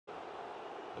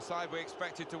The side we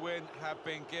expected to win have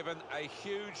been given a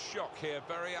huge shock here.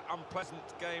 Very unpleasant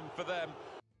game for them.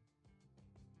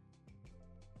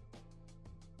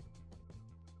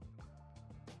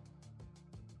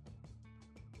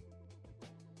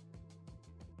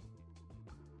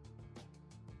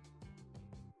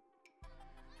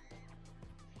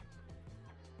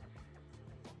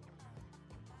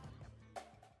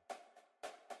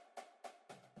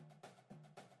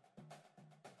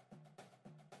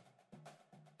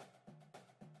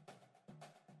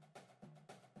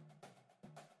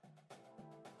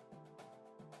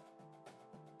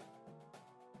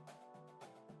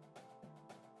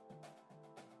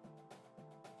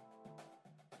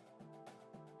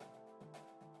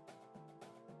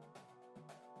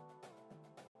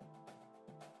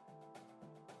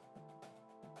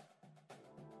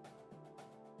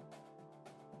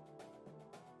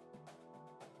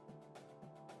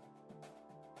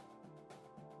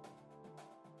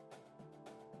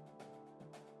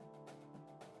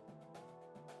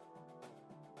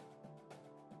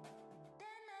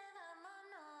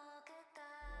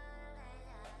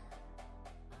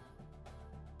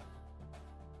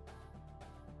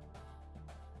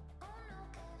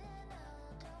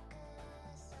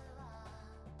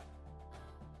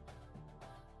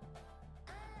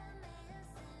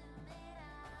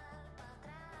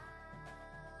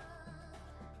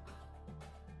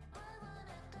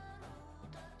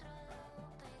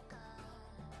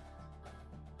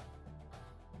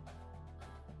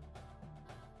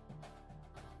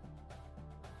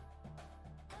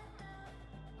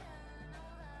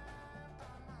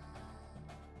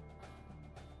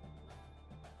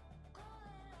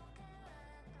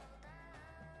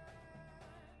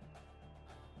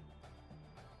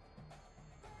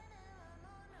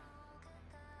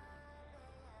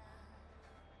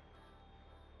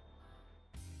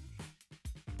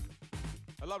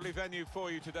 A lovely venue for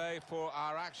you today for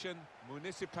our action,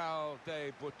 Municipal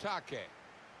de Butaque.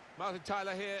 Martin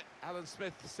Tyler here, Alan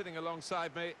Smith sitting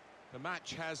alongside me. The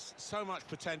match has so much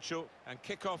potential and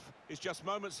kick-off is just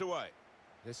moments away.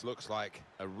 This looks like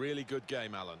a really good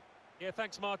game, Alan. Yeah,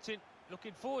 thanks, Martin.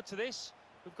 Looking forward to this.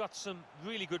 We've got some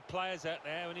really good players out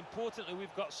there, and importantly,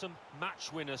 we've got some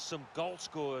match winners, some goal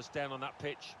scorers down on that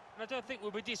pitch. And I don't think we'll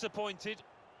be disappointed.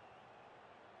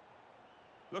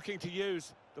 Looking to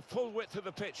use the full width of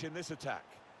the pitch in this attack.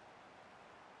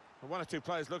 And one or two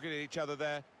players looking at each other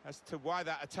there as to why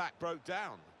that attack broke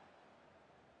down.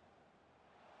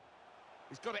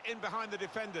 He's got it in behind the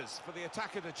defenders for the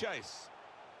attacker to chase.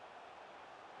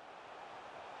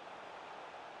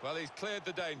 Well, he's cleared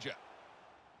the danger.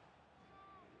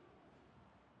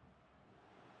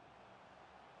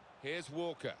 Here's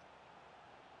Walker.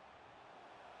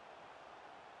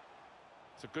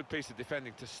 It's a good piece of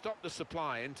defending to stop the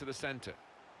supply into the centre.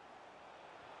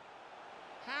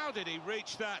 How did he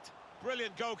reach that?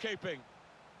 Brilliant goalkeeping.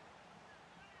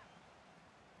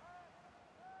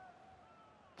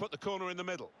 Put the corner in the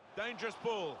middle. Dangerous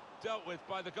ball, dealt with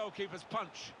by the goalkeeper's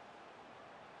punch.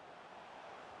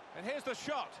 And here's the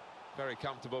shot. Very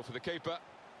comfortable for the keeper.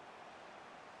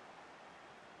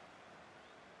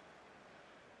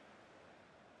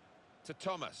 To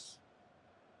Thomas.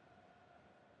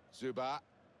 Zuba.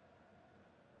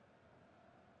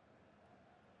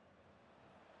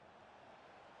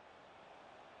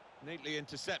 Neatly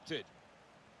intercepted.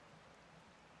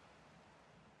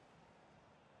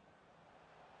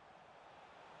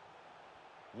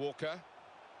 Walker.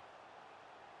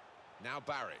 Now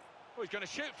Barry. Oh, he's going to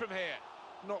shoot from here.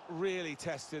 Not really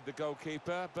tested the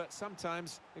goalkeeper, but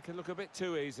sometimes it can look a bit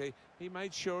too easy. He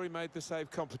made sure he made the save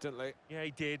competently. Yeah,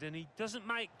 he did, and he doesn't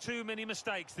make too many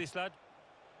mistakes, this lad.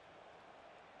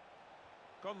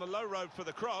 Gone the low road for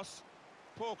the cross.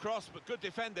 Poor cross, but good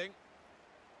defending.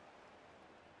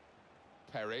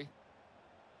 Perry.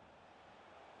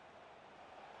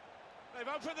 They've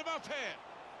opened them up here.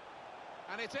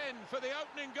 And it's in for the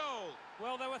opening goal.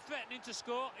 Well, they were threatening to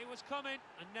score. It was coming,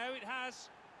 and now it has.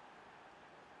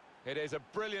 It is a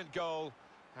brilliant goal,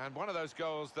 and one of those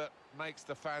goals that makes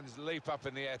the fans leap up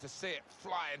in the air to see it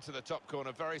fly into the top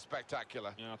corner. Very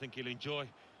spectacular. Yeah, I think he'll enjoy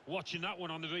watching that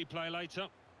one on the replay later.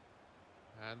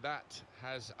 And that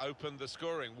has opened the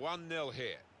scoring. 1-0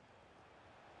 here.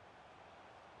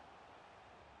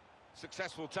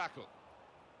 Successful tackle.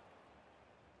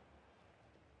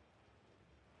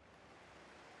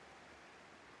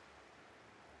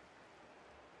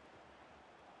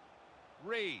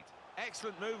 Reed,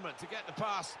 excellent movement to get the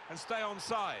pass and stay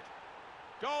onside.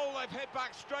 Goal, they've hit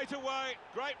back straight away.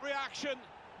 Great reaction.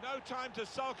 No time to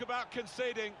sulk about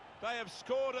conceding. They have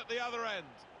scored at the other end.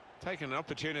 Taken an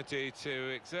opportunity to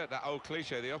exert that old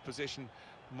cliche, the opposition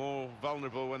more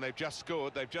vulnerable when they've just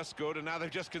scored. They've just scored and now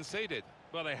they've just conceded.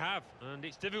 Well, they have, and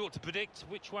it's difficult to predict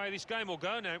which way this game will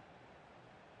go now.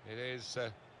 It is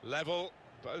level.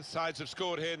 Both sides have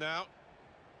scored here now.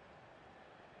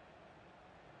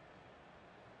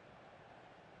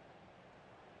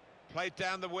 Played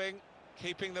down the wing,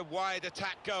 keeping the wide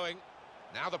attack going.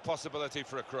 Now the possibility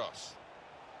for a cross.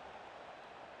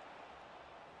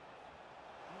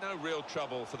 No real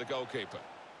trouble for the goalkeeper.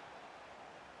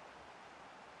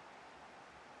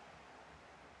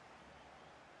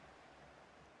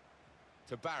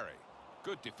 To Barry.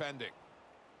 Good defending.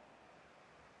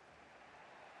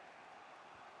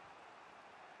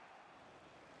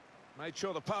 Made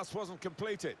sure the pass wasn't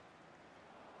completed.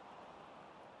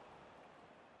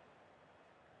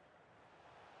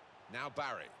 Now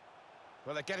Barry.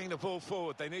 Well, they're getting the ball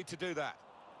forward. They need to do that.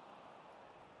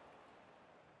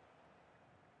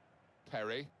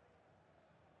 Perry.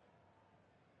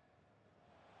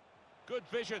 Good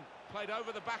vision. Played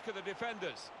over the back of the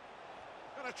defenders.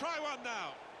 Gonna try one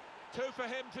now. 2 for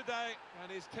him today, and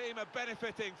his team are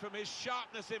benefiting from his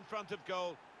sharpness in front of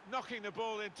goal, knocking the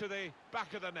ball into the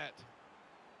back of the net.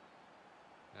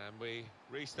 And we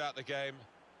restart the game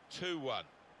 2-1.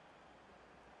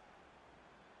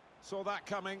 Saw that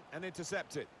coming and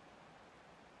intercepted.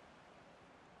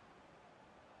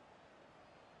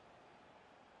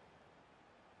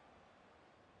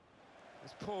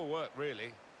 It's poor work,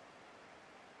 really.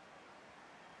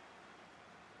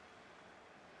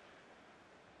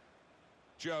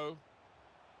 Joe.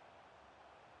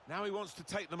 Now he wants to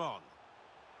take them on.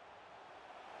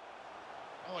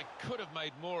 Oh, he could have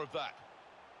made more of that,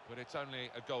 but it's only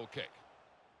a goal kick.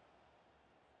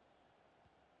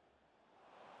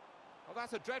 Oh,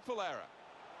 that's a dreadful error.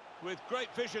 With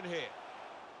great vision here.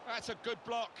 That's a good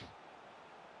block.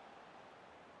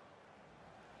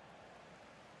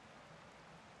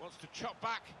 Wants to chop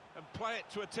back and play it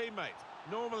to a teammate.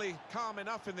 Normally calm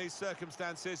enough in these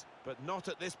circumstances, but not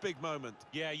at this big moment.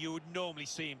 Yeah, you would normally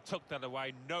see him tuck that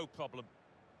away, no problem.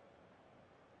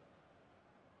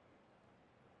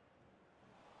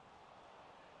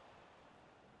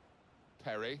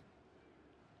 Perry.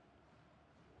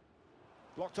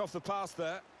 Blocked off the pass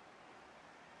there.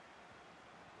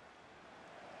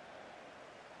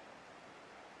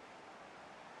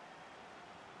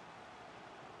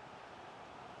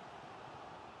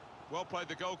 Well played,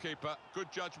 the goalkeeper. Good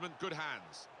judgment, good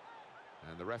hands.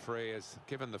 And the referee has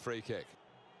given the free kick.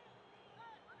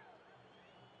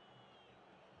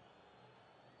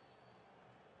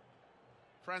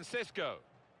 Francisco.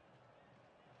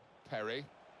 Perry.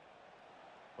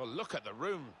 Well, look at the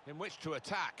room in which to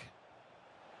attack.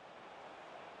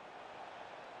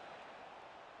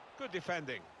 Good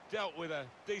defending. Dealt with a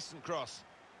decent cross.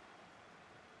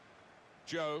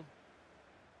 Joe.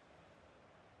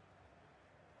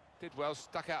 Did well,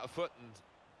 stuck out a foot and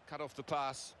cut off the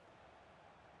pass.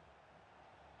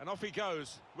 And off he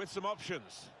goes with some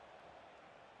options.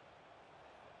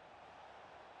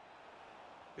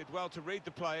 Did well to read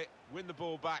the play, win the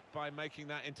ball back by making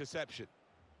that interception.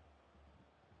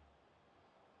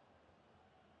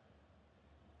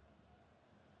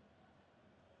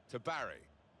 To Barry.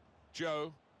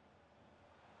 Joe.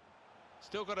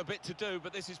 Still got a bit to do,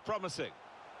 but this is promising.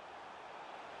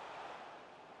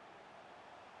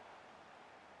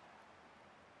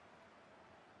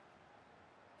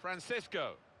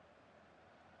 Francisco.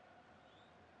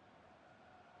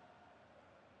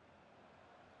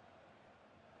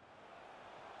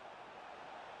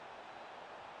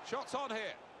 Shots on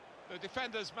here. The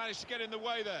defenders managed to get in the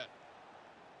way there.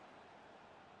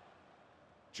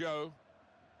 Joe.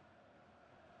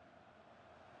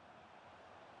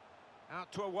 Out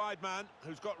to a wide man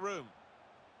who's got room.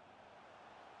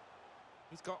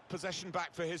 He's got possession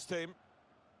back for his team.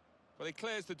 But he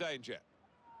clears the danger.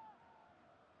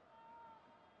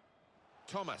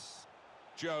 Thomas.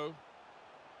 Joe.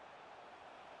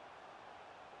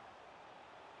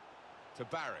 To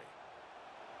Barry.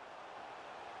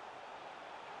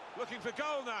 Looking for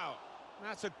goal now.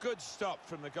 That's a good stop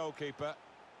from the goalkeeper.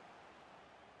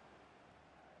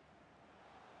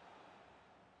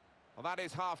 Well, that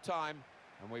is half-time,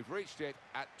 and we've reached it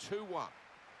at 2-1.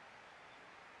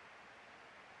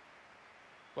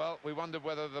 Well, we wondered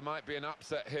whether there might be an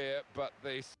upset here, but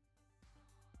the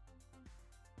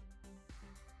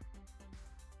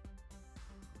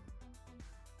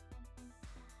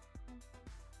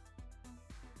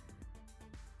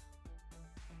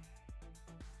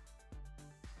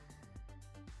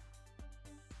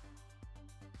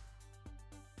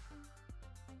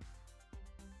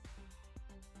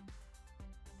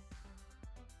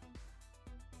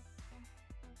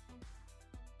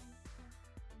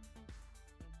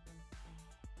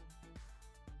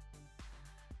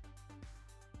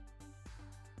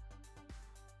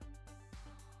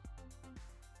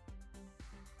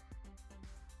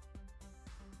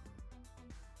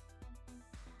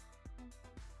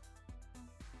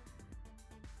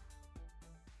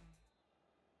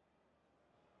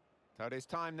So it is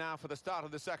time now for the start of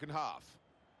the second half.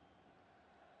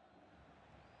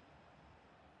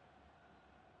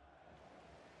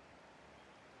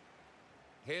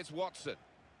 Here's Watson.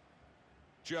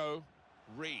 Joe.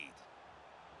 Reed.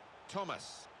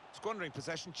 Thomas. Squandering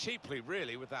possession cheaply,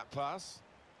 really, with that pass.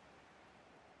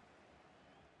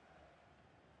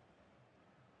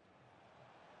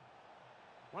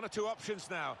 One or two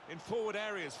options now in forward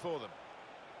areas for them.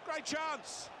 Great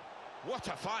chance! What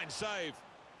a fine save!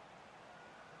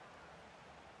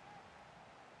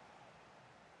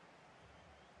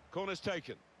 Corner's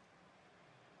taken.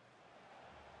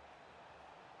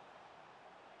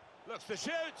 Looks to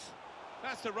shoot!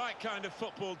 That's the right kind of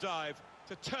football dive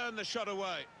to turn the shot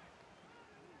away.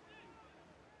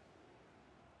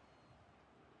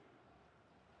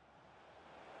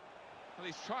 Well,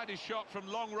 he's tried his shot from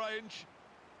long range.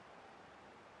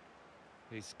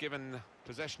 He's given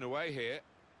possession away here.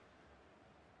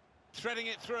 Threading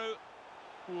it through.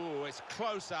 Ooh, it's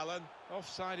close, Alan.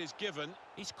 Offside is given.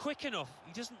 He's quick enough.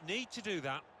 He doesn't need to do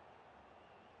that.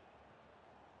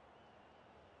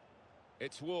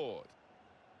 It's Ward.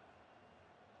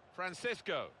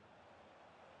 Francisco.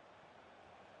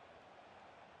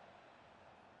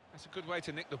 That's a good way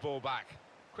to nick the ball back.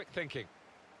 Quick thinking.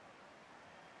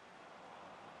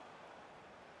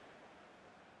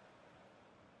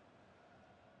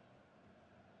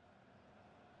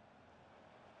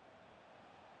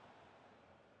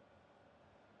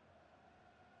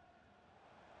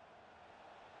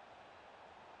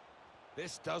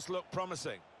 This does look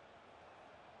promising.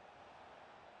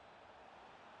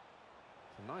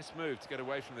 A nice move to get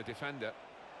away from the defender.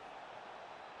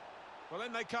 Well,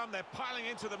 in they come, they're piling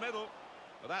into the middle.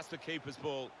 Well, that's the keeper's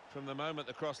ball from the moment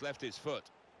the cross left his foot.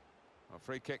 A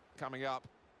free kick coming up.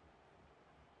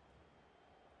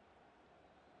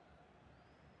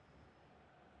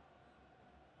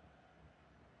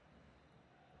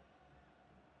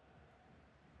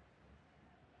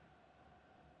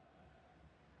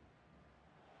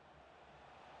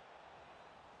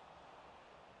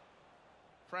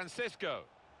 Francisco.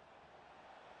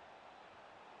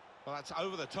 Well, that's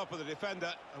over the top of the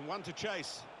defender and one to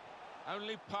chase.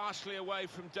 Only partially away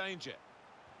from danger.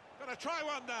 Gonna try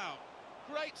one now.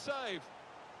 Great save.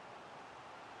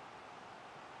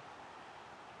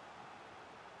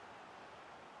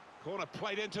 Corner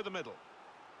played into the middle.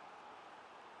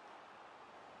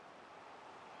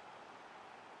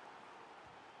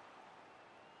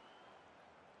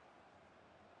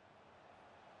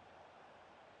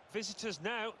 Visitors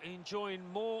now enjoying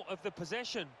more of the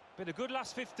possession. Been a good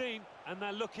last 15, and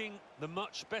they're looking the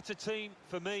much better team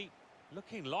for me.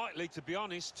 Looking likely, to be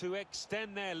honest, to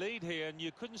extend their lead here, and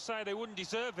you couldn't say they wouldn't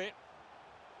deserve it.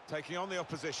 Taking on the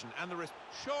opposition and the risk.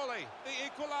 Surely,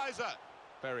 the equaliser.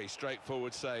 Very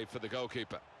straightforward save for the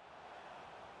goalkeeper.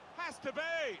 Has to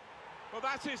be. Well,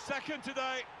 that's his second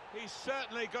today. He's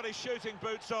certainly got his shooting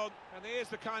boots on, and he is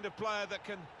the kind of player that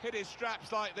can hit his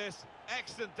straps like this.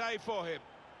 Excellent day for him.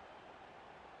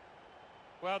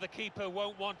 Well, the keeper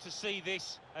won't want to see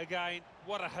this again.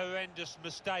 What a horrendous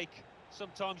mistake.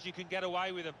 Sometimes you can get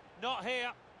away with them. Not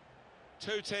here.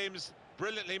 Two teams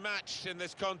brilliantly matched in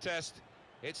this contest.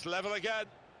 It's level again.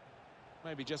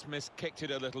 Maybe just kicked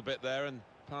it a little bit there, and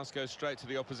pass goes straight to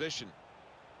the opposition.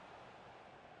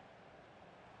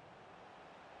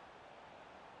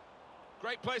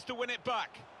 Great place to win it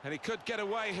back, and he could get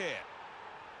away here.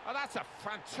 Oh, that's a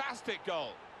fantastic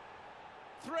goal.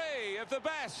 Three of the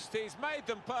best. He's made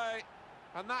them pay,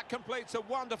 and that completes a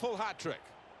wonderful hat-trick.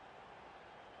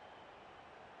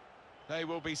 They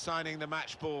will be signing the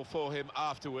match ball for him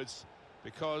afterwards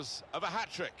because of a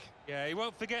hat-trick. Yeah, he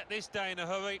won't forget this day in a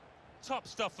hurry. Top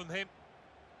stuff from him.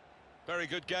 Very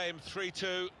good game,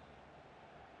 3-2.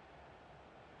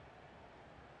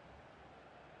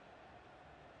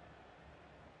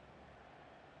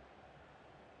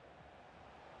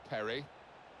 Perry.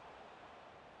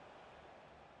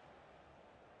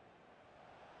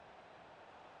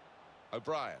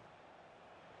 O'Brien.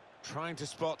 Trying to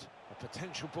spot a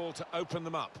potential ball to open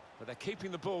them up, but they're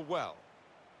keeping the ball well.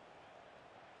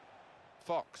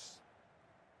 Fox.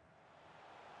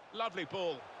 Lovely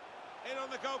ball. In on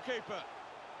the goalkeeper.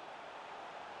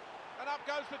 And up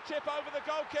goes the chip over the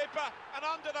goalkeeper and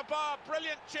under the bar.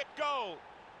 Brilliant chip goal.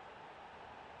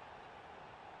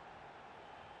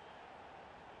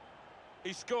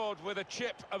 He scored with a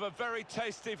chip of a very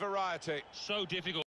tasty variety. So difficult.